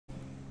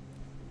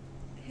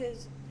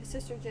his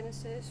sister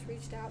Genesis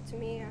reached out to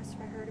me, asked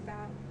if I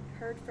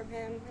heard from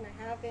him, and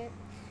I haven't.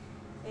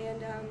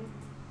 And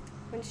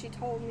when she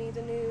told me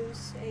the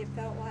news, it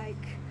felt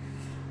like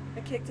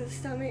a kick to the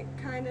stomach,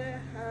 kind of.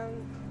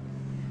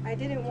 I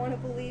didn't want to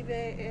believe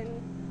it,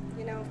 and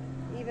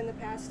even the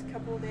past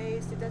couple of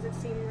days, it doesn't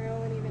seem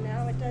real, and even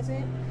now it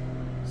doesn't.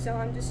 So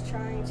I'm just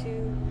trying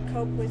to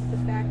cope with the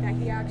fact that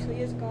he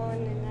actually is gone,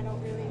 and I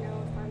don't really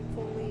know if I'm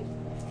fully,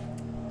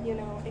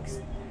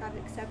 have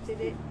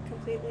accepted it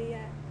completely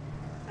yet.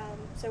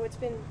 So it's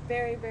been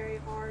very, very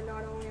hard,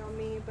 not only on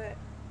me, but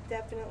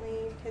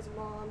definitely his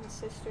mom, his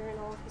sister, and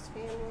all of his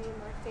family, and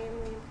my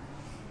family,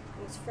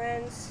 and his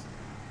friends.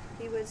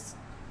 He was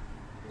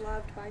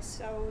loved by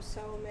so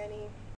many.